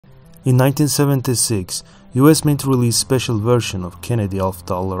In 1976, US Mint released special version of Kennedy half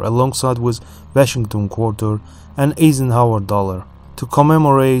dollar alongside with Washington quarter and Eisenhower dollar to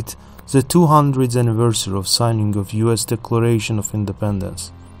commemorate the 200th anniversary of signing of US Declaration of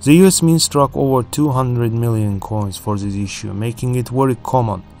Independence. The US Mint struck over 200 million coins for this issue, making it very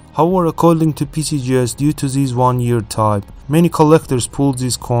common. However, according to PCGS, due to this one-year type, many collectors pulled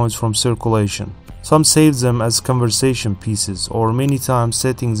these coins from circulation. Some saved them as conversation pieces, or many times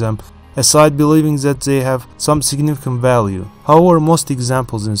setting them aside believing that they have some significant value. However, most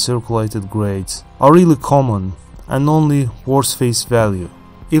examples in circulated grades are really common and only worth face value.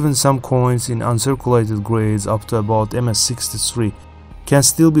 Even some coins in uncirculated grades up to about MS63 can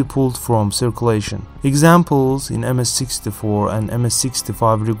still be pulled from circulation. Examples in MS64 and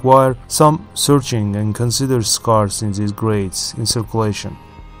MS65 require some searching and considered scarce in these grades in circulation.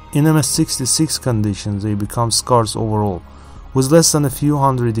 In MS66 conditions, they become scarce overall, with less than a few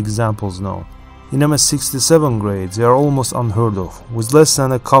hundred examples known. In MS67 grades, they are almost unheard of, with less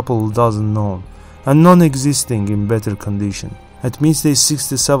than a couple dozen known, and non-existing in better condition. At Mint-State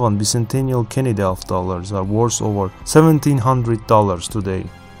 67 Bicentennial Kennedy half dollars are worth over $1,700 today.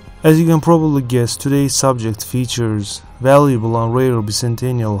 As you can probably guess, today's subject features valuable and rare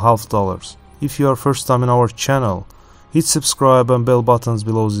Bicentennial half dollars. If you are first time in our channel, hit subscribe and bell buttons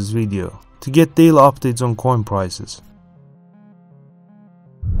below this video to get daily updates on coin prices.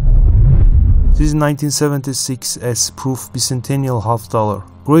 This is 1976 S proof Bicentennial half dollar,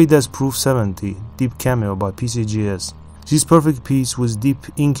 grade as proof 70, deep cameo by PCGS. This perfect piece with deep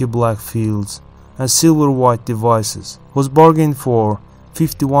inky black fields and silver white devices was bargained for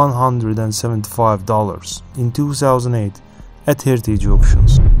 $5,175 in 2008 at Heritage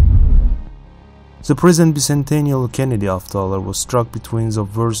Auctions. The present Bicentennial Kennedy half dollar was struck between the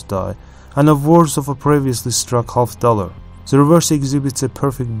reverse die and a reverse of a previously struck half dollar. The reverse exhibits a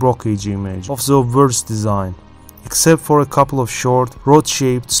perfect brokerage image of the obverse design, except for a couple of short,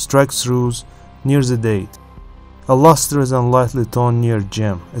 rod-shaped strike-throughs near the date. A lustrous and lightly toned near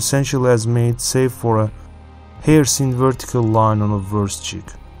gem, essentially as made save for a hair-thin vertical line on a obverse cheek.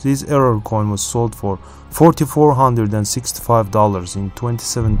 This error coin was sold for $4,465 in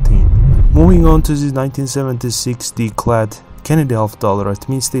 2017. Moving on to the 1976 D-clad Kennedy half dollar at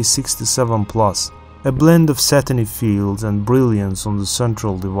Mint-State 67 Plus. A blend of satiny fields and brilliance on the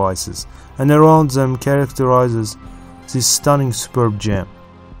central devices, and around them characterizes this stunning superb gem.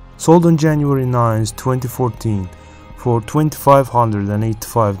 Sold on January 9, 2014 for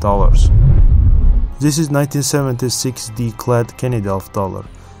 $2,585. This is 1976 D-clad Kennedy half dollar,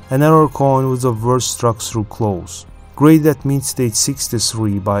 an error coin with a verse struck through close. Grade at Mint-State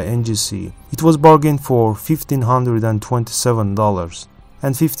 63 by NGC. It was bargained for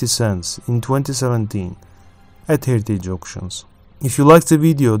 $1,527.50 in 2017 at Heritage Auctions. If you liked the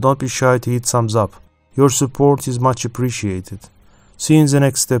video, don't be shy to hit thumbs up. Your support is much appreciated. See you in the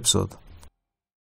next episode.